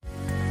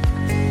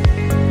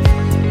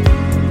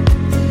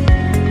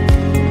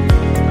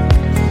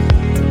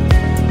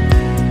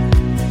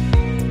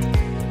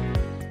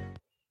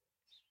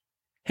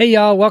Hey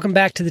y'all, welcome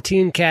back to the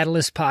Teen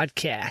Catalyst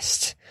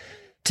podcast.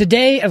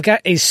 Today I've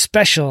got a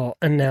special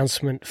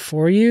announcement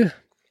for you.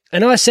 I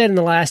know I said in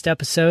the last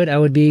episode I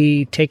would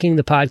be taking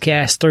the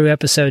podcast through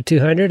episode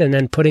 200 and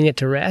then putting it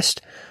to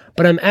rest,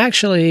 but I'm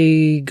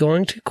actually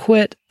going to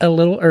quit a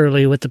little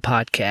early with the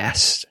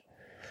podcast.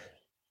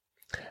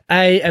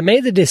 I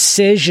made the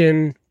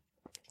decision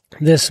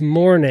this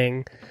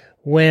morning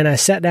when I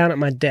sat down at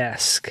my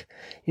desk.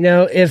 You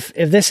know, if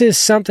this is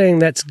something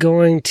that's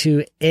going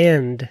to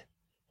end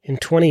in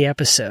 20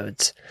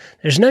 episodes,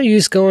 there's no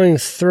use going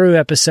through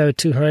episode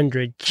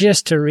 200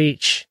 just to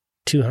reach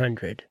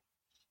 200.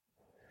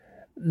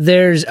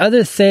 There's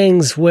other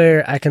things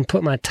where I can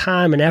put my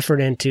time and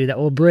effort into that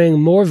will bring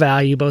more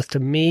value both to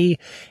me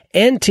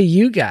and to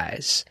you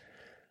guys.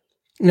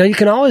 You know, you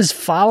can always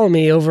follow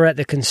me over at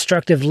the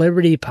Constructive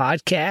Liberty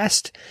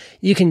podcast.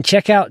 You can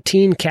check out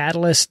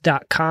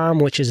teencatalyst.com,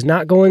 which is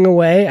not going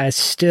away. I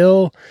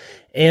still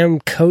am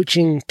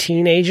coaching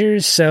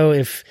teenagers. So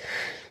if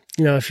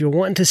you're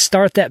wanting to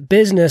start that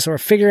business or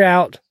figure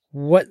out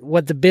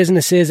what the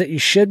business is that you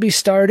should be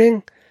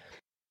starting,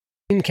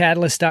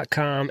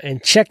 teencatalyst.com,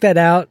 and check that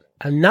out.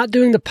 I'm not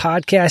doing the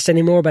podcast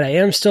anymore, but I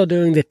am still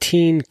doing the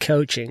teen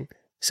coaching.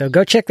 So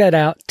go check that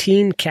out,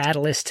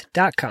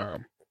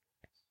 teencatalyst.com.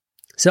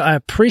 So I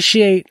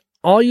appreciate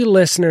all you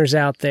listeners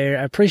out there.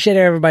 I appreciate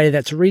everybody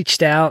that's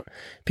reached out,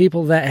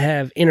 people that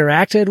have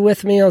interacted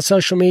with me on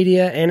social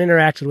media and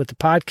interacted with the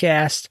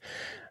podcast.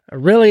 I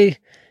really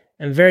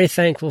am very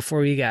thankful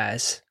for you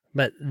guys.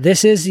 But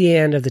this is the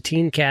end of the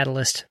Teen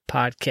Catalyst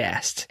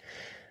podcast.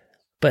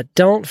 But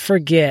don't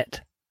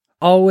forget,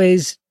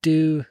 always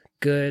do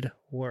good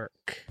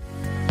work.